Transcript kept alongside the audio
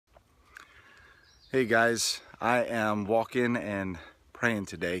Hey guys, I am walking and praying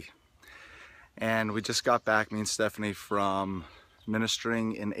today, and we just got back, me and Stephanie, from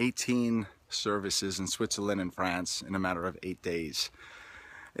ministering in 18 services in Switzerland and France in a matter of 8 days.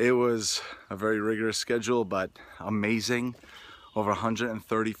 It was a very rigorous schedule, but amazing. Over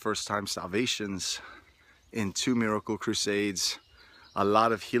 130 first-time salvations in 2 miracle crusades, a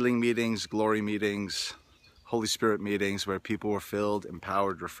lot of healing meetings, glory meetings, Holy Spirit meetings where people were filled,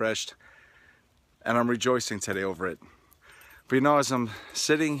 empowered, refreshed. And I'm rejoicing today over it. But you know, as I'm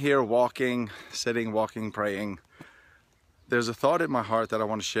sitting here walking, praying, there's a thought in my heart that I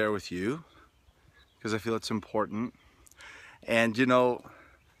want to share with you because I feel it's important. And you know,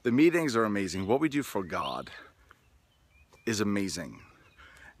 the meetings are amazing. What we do for God is amazing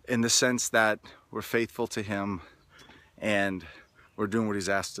in the sense that we're faithful to Him and we're doing what He's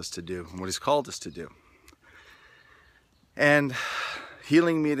asked us to do and what He's called us to do. And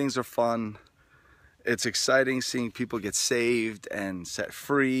healing meetings are fun. It's exciting seeing people get saved and set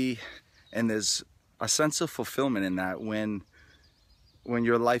free, and there's a sense of fulfillment in that when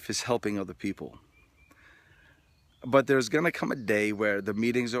your life is helping other people. But there's going to come a day where the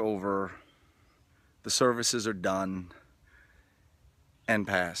meetings are over, the services are done and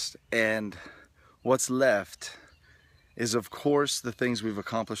past, and what's left is, of course, the things we've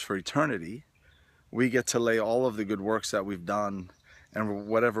accomplished for eternity. We get to lay all of the good works that we've done and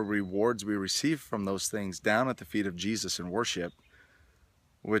whatever rewards we receive from those things down at the feet of Jesus in worship,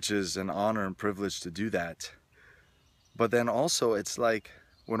 which is an honor and privilege to do that. But then also it's like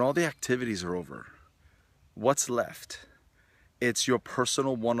when all the activities are over, what's left? It's your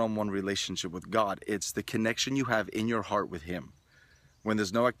personal one-on-one relationship with God. It's the connection you have in your heart with Him. When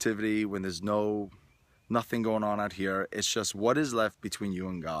there's no activity, when there's nothing going on out here, it's just what is left between you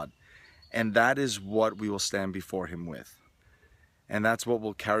and God. And that is what we will stand before Him with. And that's what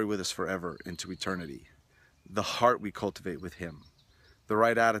we'll carry with us forever into eternity. The heart we cultivate with Him. The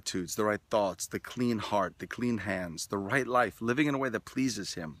right attitudes, the right thoughts, the clean heart, the clean hands, the right life, living in a way that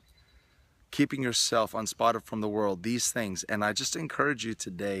pleases Him. Keeping yourself unspotted from the world, these things. And I just encourage you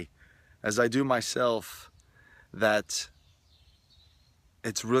today, as I do myself, that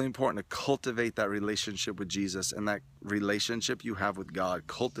it's really important to cultivate that relationship with Jesus, and that relationship you have with God.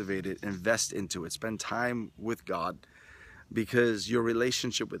 Cultivate it, invest into it, spend time with God. Because your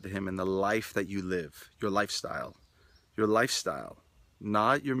relationship with Him and the life that you live, your lifestyle,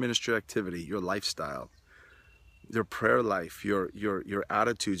 not your ministry activity, your lifestyle, your prayer life, your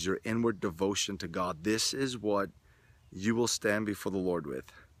attitudes, your inward devotion to God, this is what you will stand before the Lord with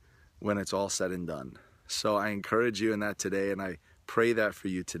when it's all said and done. So I encourage you in that today, and I pray that for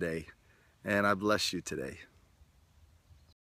you today, and I bless you today.